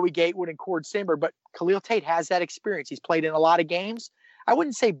and Joey Gatewood and Cord Simber, but Khalil Tate has that experience. He's played in a lot of games. I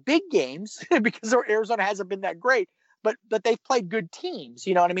wouldn't say big games because Arizona hasn't been that great, but they've played good teams.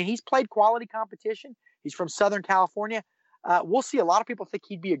 You know what I mean? He's played quality competition. He's from Southern California. We'll see. A lot of people think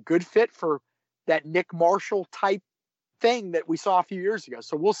he'd be a good fit for that Nick Marshall type thing that we saw a few years ago.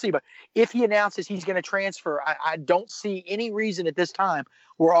 So we'll see. But if he announces he's going to transfer, I don't see any reason at this time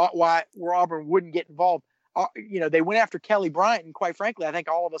where Auburn wouldn't get involved. They went after Kelly Bryant, and quite frankly, I think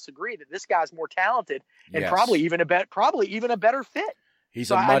all of us agree that this guy's more talented and probably even a better fit.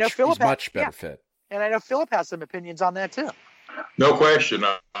 He's a much better fit. And I know Philip has some opinions on that too. No question.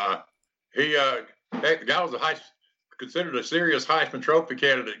 The guy was considered a serious Heisman Trophy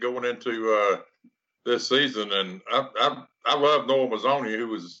candidate going into this season, and I love Noah Mazzoni, who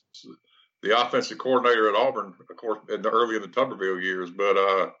was the offensive coordinator at Auburn, of course, early in the Tuberville years.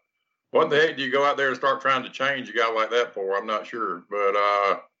 But what the heck do you go out there and start trying to change a guy like that for? I'm not sure. But,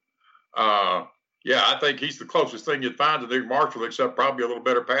 I think he's the closest thing you'd find to Nick Marshall, except probably a little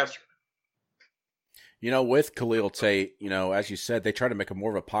better passer. With Khalil Tate, as you said, they tried to make him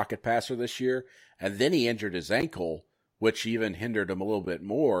more of a pocket passer this year, and then he injured his ankle, which even hindered him a little bit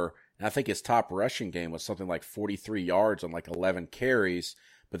more. And I think his top rushing game was something like 43 yards on like 11 carries.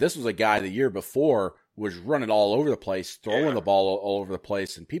 But this was a guy the year before was running all over the place, throwing the ball all over the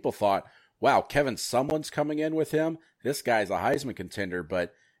place. And people thought, wow, Kevin Sumlin's coming in with him. This guy's a Heisman contender,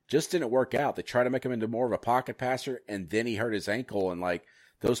 but just didn't work out. They tried to make him into more of a pocket passer, and then he hurt his ankle. And like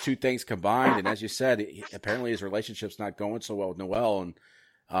those two things combined, and as you said, apparently his relationship's not going so well with Noel.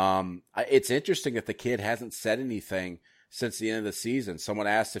 And it's interesting that the kid hasn't said anything since the end of the season. Someone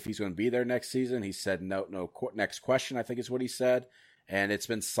asked if he's going to be there next season. He said, no, next question, I think is what he said. And it's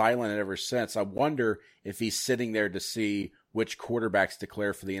been silent ever since. I wonder if he's sitting there to see which quarterbacks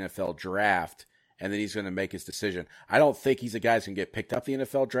declare for the NFL draft, and then he's going to make his decision. I don't think he's a guy who's going to get picked up the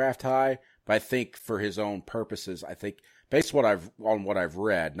NFL draft high, but I think for his own purposes, I think based on what I've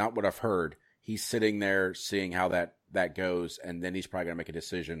read, not what I've heard, he's sitting there seeing how that goes, and then he's probably going to make a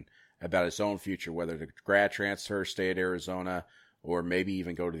decision about his own future, whether to grad transfer, stay at Arizona, or maybe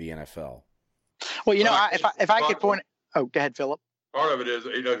even go to the NFL. Well, if I could point, go ahead, Philip. Part of it is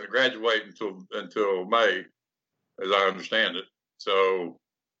he doesn't graduate until May, as I understand it. So,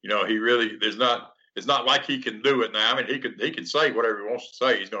 he really it's not like he can do it now. I mean, he can say whatever he wants to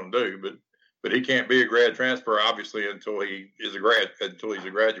say he's going to do, but he can't be a grad transfer obviously until he's a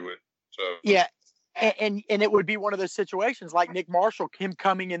graduate. So yeah. And it would be one of those situations like Nick Marshall, him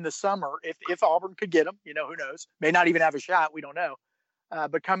coming in the summer, if Auburn could get him, who knows, may not even have a shot. We don't know.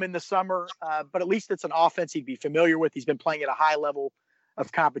 But come in the summer, but at least it's an offense he'd be familiar with. He's been playing at a high level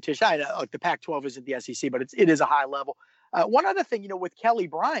of competition. I know, like the Pac-12 isn't the SEC, but it is a high level. One other thing, with Kelly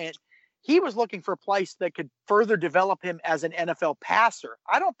Bryant, he was looking for a place that could further develop him as an NFL passer.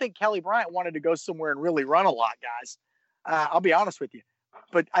 I don't think Kelly Bryant wanted to go somewhere and really run a lot, guys. I'll be honest with you.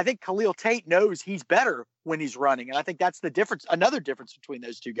 But I think Khalil Tate knows he's better when he's running. And I think that's the difference, another difference between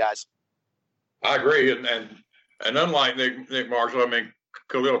those two guys. I agree. And unlike Nick Marshall, I mean,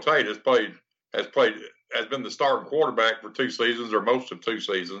 Khalil Tate has been the starting quarterback for 2 seasons or most of 2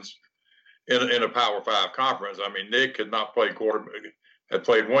 seasons in a Power 5 conference. I mean, Nick had not played quarterback, had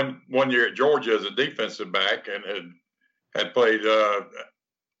played one year at Georgia as a defensive back and had played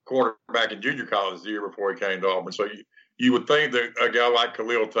quarterback in junior college the year before he came to Auburn. So you would think that a guy like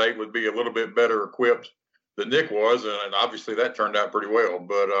Khalil Tate would be a little bit better equipped than Nick was, and obviously that turned out pretty well.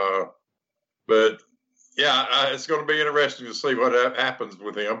 But yeah, it's going to be interesting to see what happens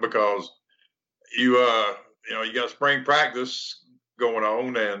with him because you got spring practice going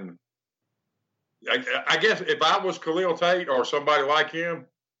on, and I guess if I was Khalil Tate or somebody like him,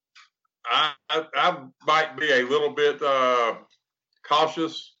 I might be a little bit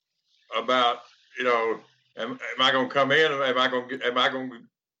cautious about Am I going to come in? Are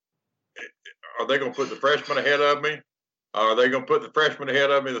they going to put the freshman ahead of me? Are they going to put the freshman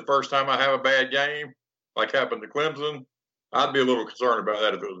ahead of me the first time I have a bad game, like happened to Clemson? I'd be a little concerned about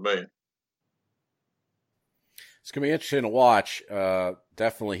that if it was me. It's going to be interesting to watch.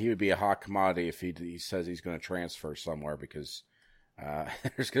 Definitely, he would be a hot commodity if he says he's going to transfer somewhere because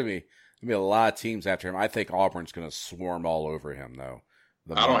there's going to be a lot of teams after him. I think Auburn's going to swarm all over him, though.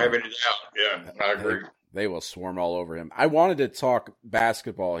 I don't have any doubt. Yeah, I agree. They will swarm all over him. I wanted to talk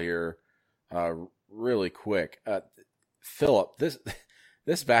basketball here really quick. Philip,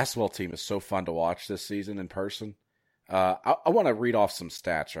 this basketball team is so fun to watch this season in person. I want to read off some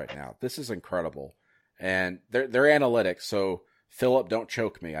stats right now. This is incredible. And they're analytics, so Philip, don't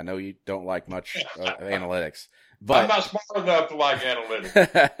choke me. I know you don't like much analytics. But I'm not smart enough to like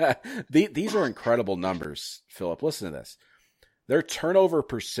analytics. These are incredible numbers, Philip. Listen to this. Their turnover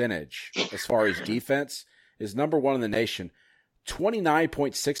percentage, as far as defense, is number 1 in the nation.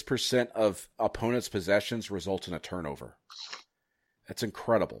 29.6% of opponents' possessions result in a turnover. That's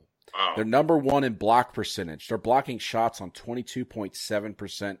incredible. Wow. They're number 1 in block percentage. They're blocking shots on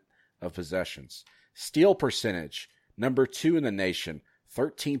 22.7% of possessions. Steal percentage, number 2 in the nation,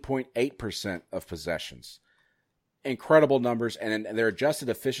 13.8% of possessions. Incredible numbers. And their adjusted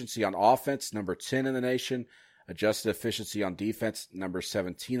efficiency on offense, number 10 in the nation. Adjusted efficiency on defense, number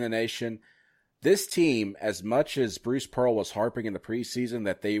 17 in the nation. This team, as much as Bruce Pearl was harping in the preseason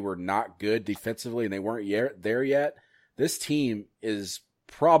that they were not good defensively and they weren't there yet, this team is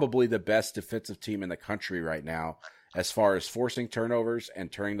probably the best defensive team in the country right now as far as forcing turnovers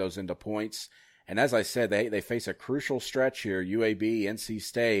and turning those into points. And as I said, they face a crucial stretch here, UAB, NC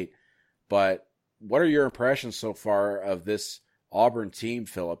State. But what are your impressions so far of this Auburn team,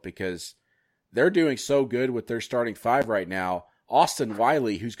 Philip? Because they're doing so good with their starting 5 right now. Austin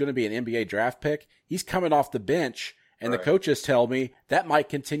Wiley, who's going to be an NBA draft pick, he's coming off the bench, and The coaches tell me that might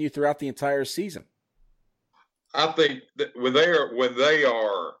continue throughout the entire season. I think that when they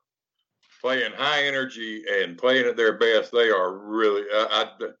are playing high energy and playing at their best, they are really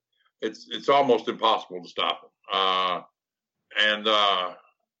it's almost impossible to stop them. And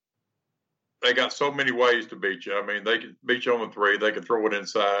they got so many ways to beat you. I mean, they can beat you on the 3. They can throw it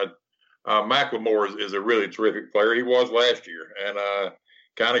inside. McLemore is a really terrific player. He was last year, and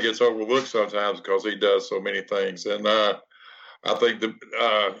kind of gets overlooked sometimes because he does so many things. And I think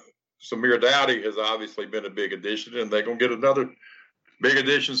Samir Dowdy has obviously been a big addition, and they're going to get another big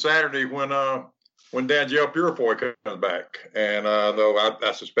addition Saturday when Danielle Purifoy comes back. And though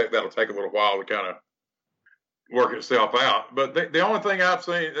I suspect that'll take a little while to kind of work itself out. But the only thing I've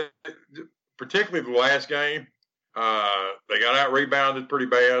seen, particularly the last game, they got out rebounded pretty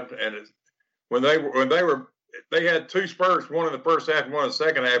bad, and they had 2 spurts, one in the first half and one in the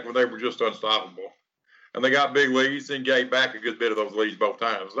second half, when they were just unstoppable, and they got big leads and gave back a good bit of those leads both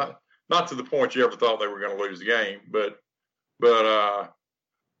times. Not to the point you ever thought they were going to lose the game, but I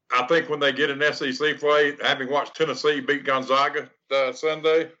think when they get an SEC play, having watched Tennessee beat Gonzaga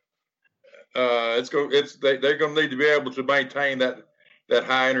Sunday, they're going to need to be able to maintain that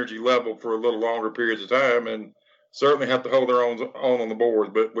high energy level for a little longer periods of time, and certainly have to hold their own on the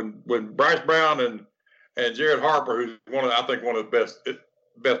boards. But when Bryce Brown and Jared Harper, who's I think one of the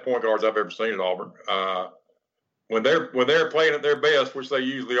best point guards I've ever seen at Auburn, when they're playing at their best, which they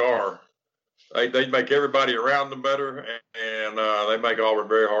usually are, they make everybody around them better, and they make Auburn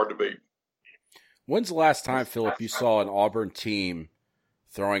very hard to beat. When's the last time, Philip, you saw an Auburn team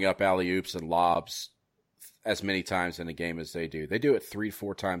throwing up alley-oops and lobs as many times in a game as they do? They do it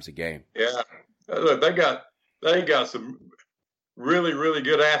 3-4 times a game. Yeah, look, they got some really, really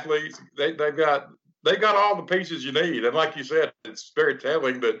good athletes. They got all the pieces you need, and like you said, it's very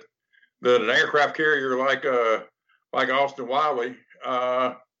telling that an aircraft carrier like Austin Wiley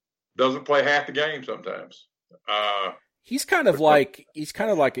doesn't play half the game sometimes. He's kind of like,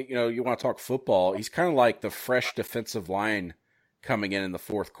 you want to talk football. He's kind of like the fresh defensive line coming in the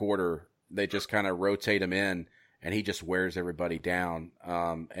fourth quarter. They just kind of rotate him in, and he just wears everybody down.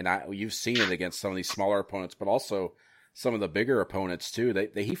 You've seen it against some of these smaller opponents, but also some of the bigger opponents too.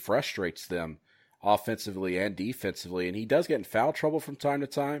 He frustrates them offensively and defensively, and he does get in foul trouble from time to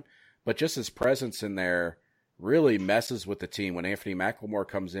time, but just his presence in there really messes with the team when Anthony McLemore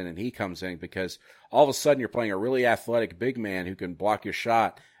comes in, and he comes in because all of a sudden you're playing a really athletic big man who can block your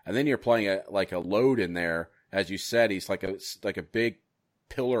shot, and then you're playing a load in there. As you said, he's like a big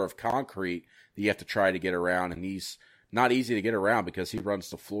pillar of concrete that you have to try to get around, and he's not easy to get around because he runs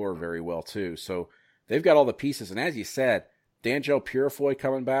the floor very well too. So they've got all the pieces, and as you said, Danjel Purifoy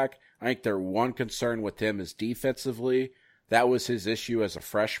coming back, I think their one concern with him is defensively. That was his issue as a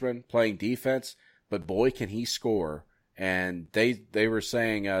freshman, playing defense. But boy, can he score. And they were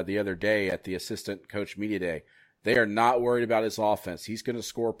saying the other day at the assistant coach media day, they are not worried about his offense. He's going to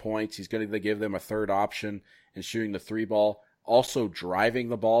score points. He's going to give them a third option in shooting the three ball, also driving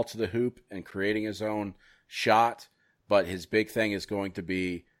the ball to the hoop and creating his own shot. But his big thing is going to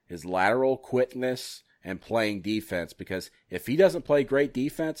be his lateral quickness and playing defense, because if he doesn't play great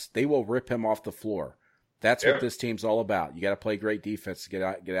defense, they will rip him off the floor. That's what this team's all about. You got to play great defense to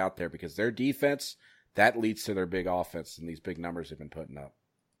get out there, because their defense, that leads to their big offense and these big numbers they've been putting up.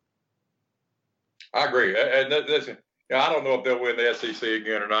 I agree. And listen, I don't know if they'll win the SEC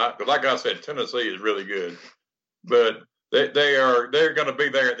again or not, but like I said, Tennessee is really good. But they're going to be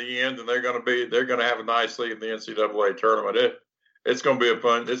there at the end, and they're going to have a nice lead in the NCAA tournament. It's going to be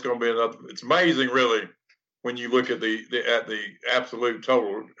it's going to be another. It's amazing, really, when you look at the absolute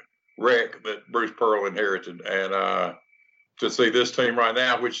total wreck that Bruce Pearl inherited, and to see this team right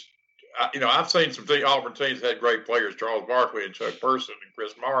now, which I've seen some Auburn teams had great players: Charles Barkley and Chuck Person and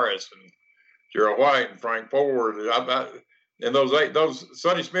Chris Morris and Gerald White and Frank Ford. And those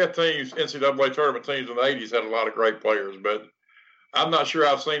Sonny Smith teams, NCAA tournament teams in the '80s, had a lot of great players, but I'm not sure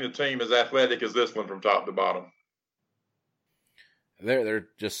I've seen a team as athletic as this one from top to bottom. They're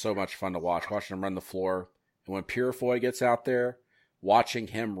just so much fun to watch, watching them run the floor. And when Purifoy gets out there, watching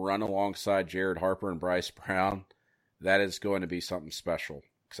him run alongside Jared Harper and Bryce Brown, that is going to be something special.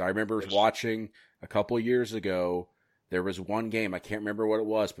 Because I remember watching a couple years ago, there was one game, I can't remember what it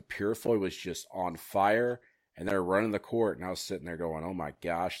was, but Purifoy was just on fire, and they were running the court, and I was sitting there going, oh my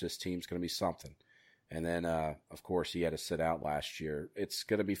gosh, this team's going to be something. And then, of course, he had to sit out last year. It's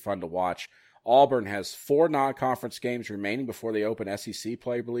going to be fun to watch. Auburn has 4 non-conference games remaining before they open SEC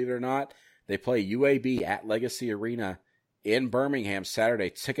play, believe it or not. They play UAB at Legacy Arena in Birmingham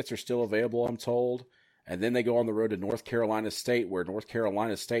Saturday. Tickets are still available, I'm told. And then they go on the road to North Carolina State, where North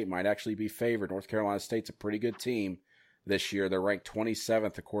Carolina State might actually be favored. North Carolina State's a pretty good team this year. They're ranked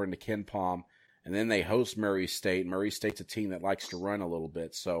 27th according to Ken Palm. And then they host Murray State. Murray State's a team that likes to run a little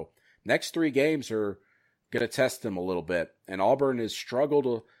bit. So next 3 games are going to test them a little bit. And Auburn has struggled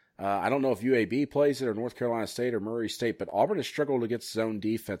to I don't know if UAB plays it or North Carolina State or Murray State, but Auburn has struggled against zone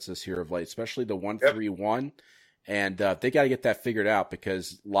defenses here of late, especially the 1-3-1. And they got to get that figured out,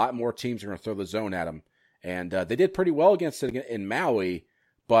 because a lot more teams are going to throw the zone at them. And they did pretty well against it in Maui,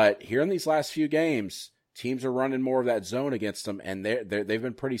 but here in these last few games, teams are running more of that zone against them, and they've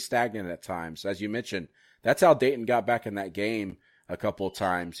been pretty stagnant at times. As you mentioned, that's how Dayton got back in that game a couple of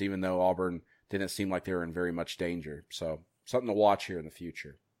times, even though Auburn didn't seem like they were in very much danger. So something to watch here in the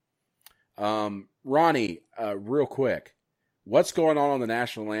future. Ronnie, real quick, what's going on the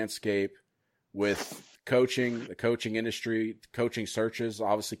national landscape with coaching, the coaching industry, coaching searches?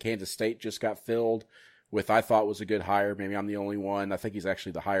 Obviously, Kansas State just got filled with, I thought was a good hire. Maybe I'm the only one. I think he's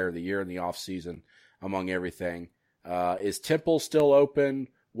actually the hire of the year in the offseason among everything. Is Temple still open?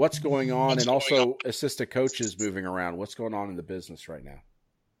 What's going on? And also assistant coaches moving around. What's going on in the business right now?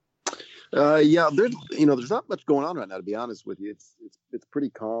 There's not much going on right now, to be honest with you. It's pretty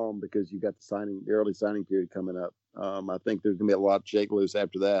calm, because you got the early signing period coming up. I think there's gonna be a lot of shake loose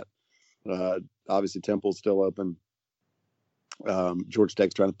after that. Obviously, Temple's still open. Georgia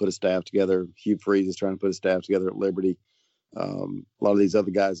Tech's trying to put a staff together. Hugh Freeze is trying to put a staff together at Liberty. A lot of these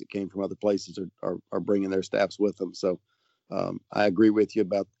other guys that came from other places are bringing their staffs with them. So I agree with you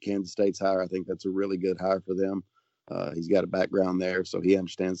about Kansas State's hire. I think that's a really good hire for them. He's got a background there, so he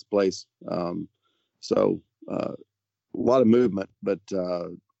understands the place. A lot of movement, but a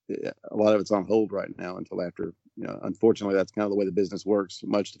lot of it's on hold right now until after. Unfortunately, that's kind of the way the business works,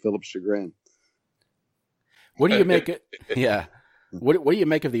 much to Philip's chagrin. What do you make it? Yeah. What do you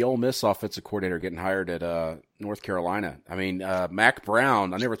make of the Ole Miss offensive coordinator getting hired at North Carolina? I mean, Mac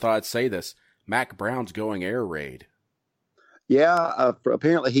Brown, I never thought I'd say this. Mac Brown's going air raid. Yeah,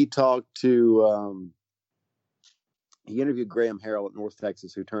 apparently he talked to he interviewed Graham Harrell at North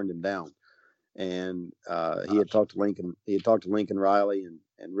Texas, who turned him down. And he had talked to Lincoln. He had talked to Lincoln Riley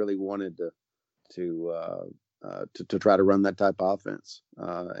and really wanted to try to run that type of offense.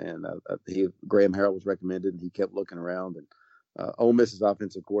 Graham Harrell was recommended, and he kept looking around. And Ole Miss's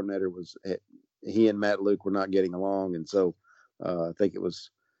offensive coordinator he and Matt Luke were not getting along, and so I think it was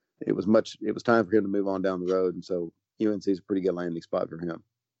time for him to move on down the road. And so UNC is a pretty good landing spot for him.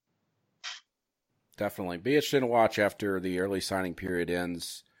 Definitely. Be interesting to watch after the early signing period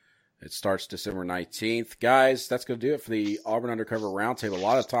ends. It starts December 19th. Guys, that's going to do it for the Auburn Undercover Roundtable. A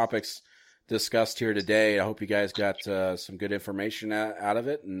lot of topics discussed here today. I hope you guys got some good information out of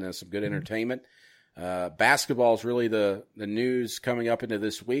it and some good entertainment. Basketball is really the news coming up into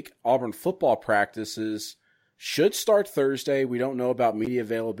this week. Auburn football practices should start Thursday. We don't know about media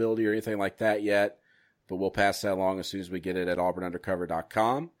availability or anything like that yet, but we'll pass that along as soon as we get it at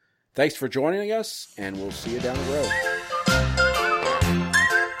auburnundercover.com. Thanks for joining us, and we'll see you down the road.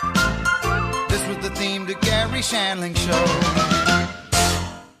 This was the theme to Gary Shandling Show.